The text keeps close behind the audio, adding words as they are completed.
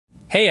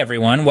Hey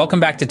everyone, welcome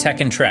back to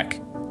Tech and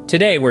Trek.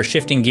 Today we're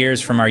shifting gears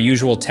from our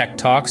usual tech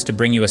talks to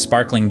bring you a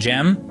sparkling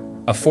gem,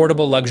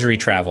 affordable luxury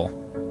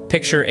travel.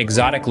 Picture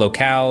exotic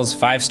locales,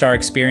 five-star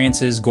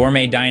experiences,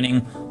 gourmet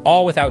dining,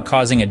 all without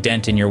causing a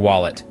dent in your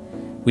wallet.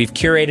 We've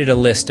curated a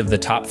list of the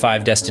top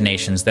 5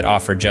 destinations that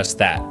offer just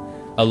that,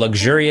 a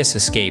luxurious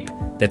escape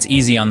that's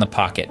easy on the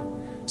pocket.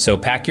 So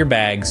pack your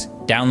bags,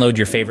 download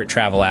your favorite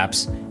travel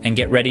apps, and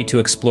get ready to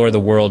explore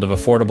the world of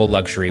affordable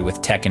luxury with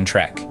Tech and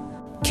Trek.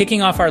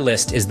 Kicking off our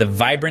list is the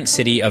vibrant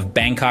city of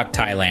Bangkok,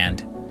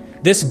 Thailand.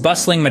 This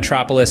bustling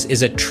metropolis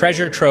is a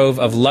treasure trove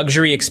of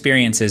luxury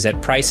experiences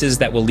at prices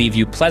that will leave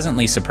you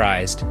pleasantly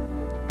surprised.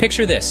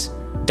 Picture this,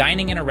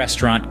 dining in a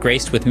restaurant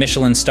graced with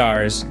Michelin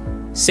stars,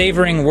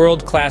 savoring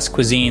world-class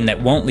cuisine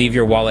that won't leave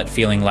your wallet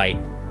feeling light,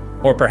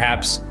 or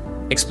perhaps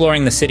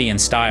exploring the city in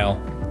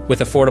style with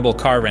affordable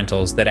car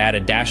rentals that add a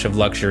dash of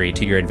luxury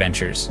to your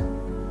adventures.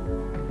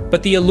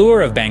 But the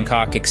allure of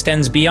Bangkok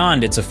extends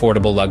beyond its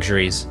affordable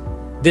luxuries.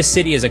 This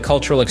city is a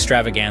cultural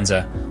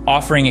extravaganza,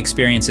 offering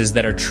experiences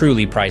that are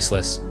truly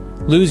priceless.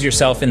 Lose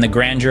yourself in the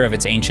grandeur of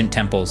its ancient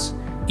temples,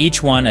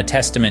 each one a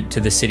testament to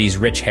the city's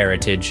rich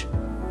heritage,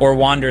 or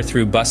wander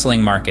through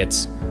bustling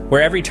markets,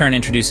 where every turn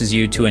introduces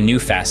you to a new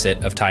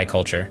facet of Thai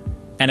culture.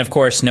 And of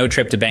course, no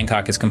trip to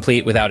Bangkok is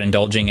complete without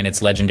indulging in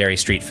its legendary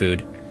street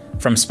food.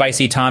 From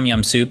spicy tom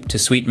yum soup to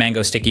sweet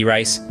mango sticky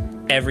rice,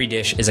 every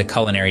dish is a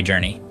culinary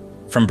journey.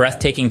 From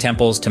breathtaking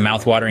temples to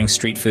mouth-watering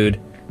street food,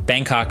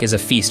 Bangkok is a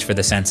feast for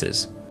the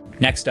senses.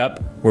 Next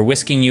up, we're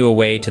whisking you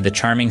away to the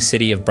charming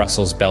city of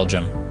Brussels,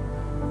 Belgium.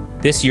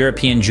 This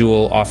European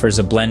jewel offers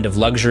a blend of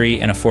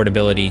luxury and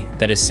affordability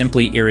that is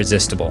simply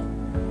irresistible.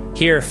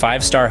 Here,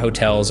 5-star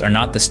hotels are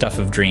not the stuff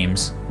of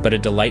dreams, but a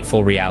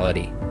delightful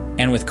reality.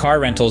 And with car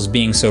rentals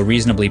being so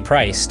reasonably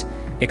priced,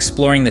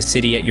 exploring the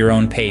city at your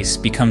own pace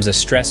becomes a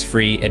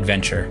stress-free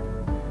adventure.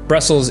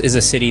 Brussels is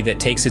a city that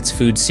takes its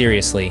food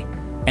seriously,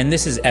 and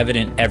this is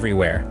evident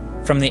everywhere.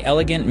 From the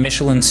elegant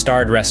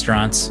Michelin-starred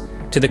restaurants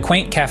to the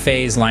quaint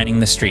cafes lining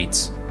the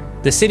streets,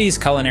 the city's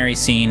culinary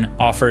scene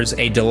offers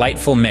a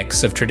delightful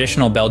mix of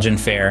traditional Belgian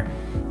fare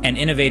and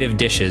innovative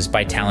dishes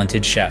by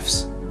talented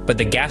chefs. But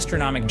the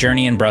gastronomic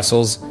journey in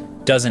Brussels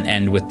doesn't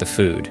end with the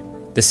food.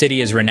 The city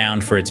is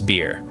renowned for its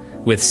beer,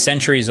 with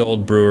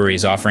centuries-old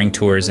breweries offering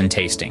tours and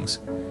tastings.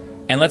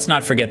 And let's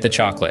not forget the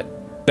chocolate.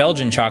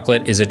 Belgian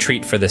chocolate is a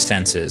treat for the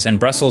senses, and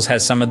Brussels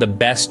has some of the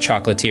best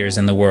chocolatiers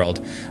in the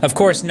world. Of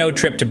course, no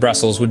trip to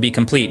Brussels would be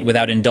complete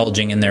without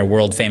indulging in their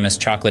world-famous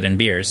chocolate and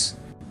beers.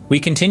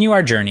 We continue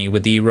our journey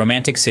with the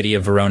romantic city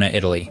of Verona,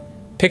 Italy.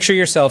 Picture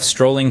yourself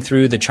strolling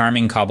through the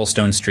charming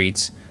cobblestone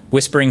streets,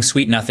 whispering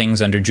sweet nothings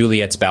under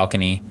Juliet's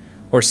balcony,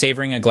 or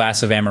savoring a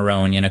glass of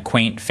Amarone in a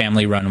quaint,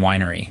 family-run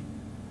winery.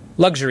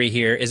 Luxury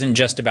here isn't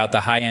just about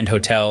the high-end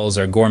hotels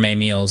or gourmet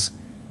meals.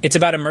 It's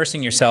about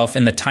immersing yourself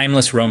in the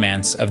timeless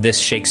romance of this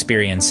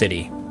Shakespearean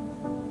city.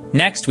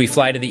 Next, we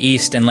fly to the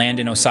east and land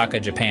in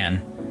Osaka,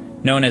 Japan.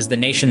 Known as the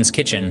nation's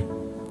kitchen,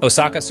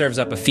 Osaka serves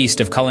up a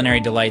feast of culinary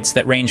delights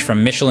that range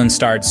from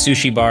Michelin-starred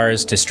sushi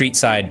bars to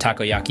street-side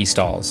takoyaki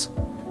stalls.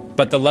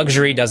 But the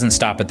luxury doesn't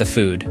stop at the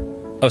food.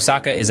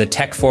 Osaka is a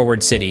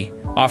tech-forward city,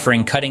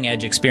 offering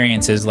cutting-edge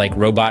experiences like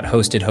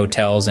robot-hosted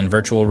hotels and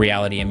virtual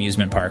reality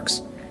amusement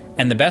parks.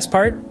 And the best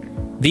part?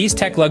 These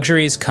tech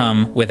luxuries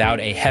come without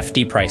a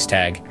hefty price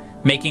tag,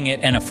 making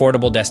it an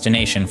affordable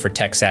destination for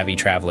tech-savvy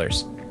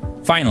travelers.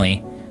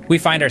 Finally, we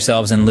find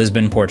ourselves in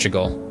Lisbon,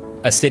 Portugal,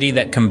 a city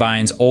that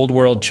combines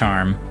old-world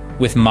charm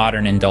with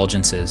modern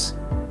indulgences.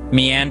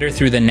 Meander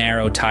through the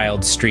narrow,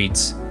 tiled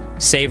streets,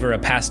 savor a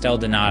pastel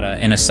de nata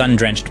in a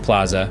sun-drenched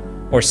plaza,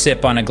 or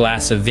sip on a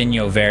glass of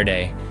vinho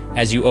verde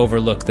as you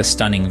overlook the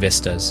stunning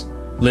vistas.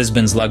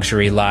 Lisbon's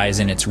luxury lies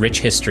in its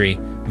rich history,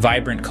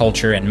 vibrant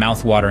culture, and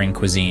mouth-watering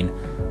cuisine,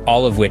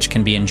 all of which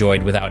can be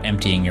enjoyed without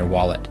emptying your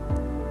wallet.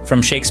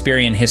 From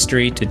Shakespearean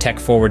history to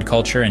tech-forward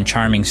culture and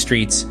charming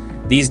streets,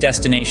 these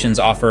destinations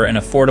offer an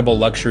affordable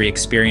luxury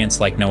experience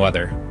like no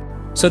other.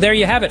 So there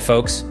you have it,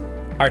 folks.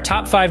 Our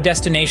top 5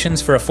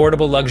 destinations for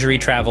affordable luxury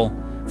travel,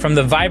 from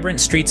the vibrant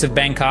streets of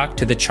Bangkok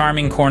to the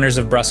charming corners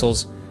of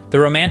Brussels, the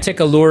romantic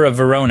allure of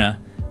Verona,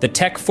 the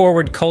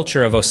tech-forward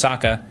culture of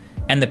Osaka,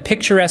 and the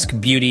picturesque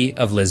beauty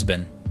of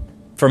Lisbon.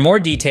 For more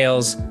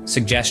details,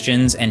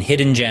 suggestions, and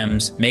hidden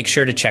gems, make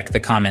sure to check the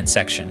comment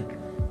section.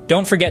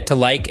 Don't forget to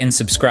like and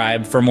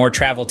subscribe for more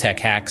travel tech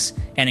hacks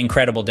and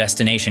incredible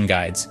destination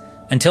guides.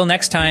 Until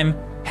next time,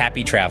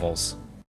 happy travels.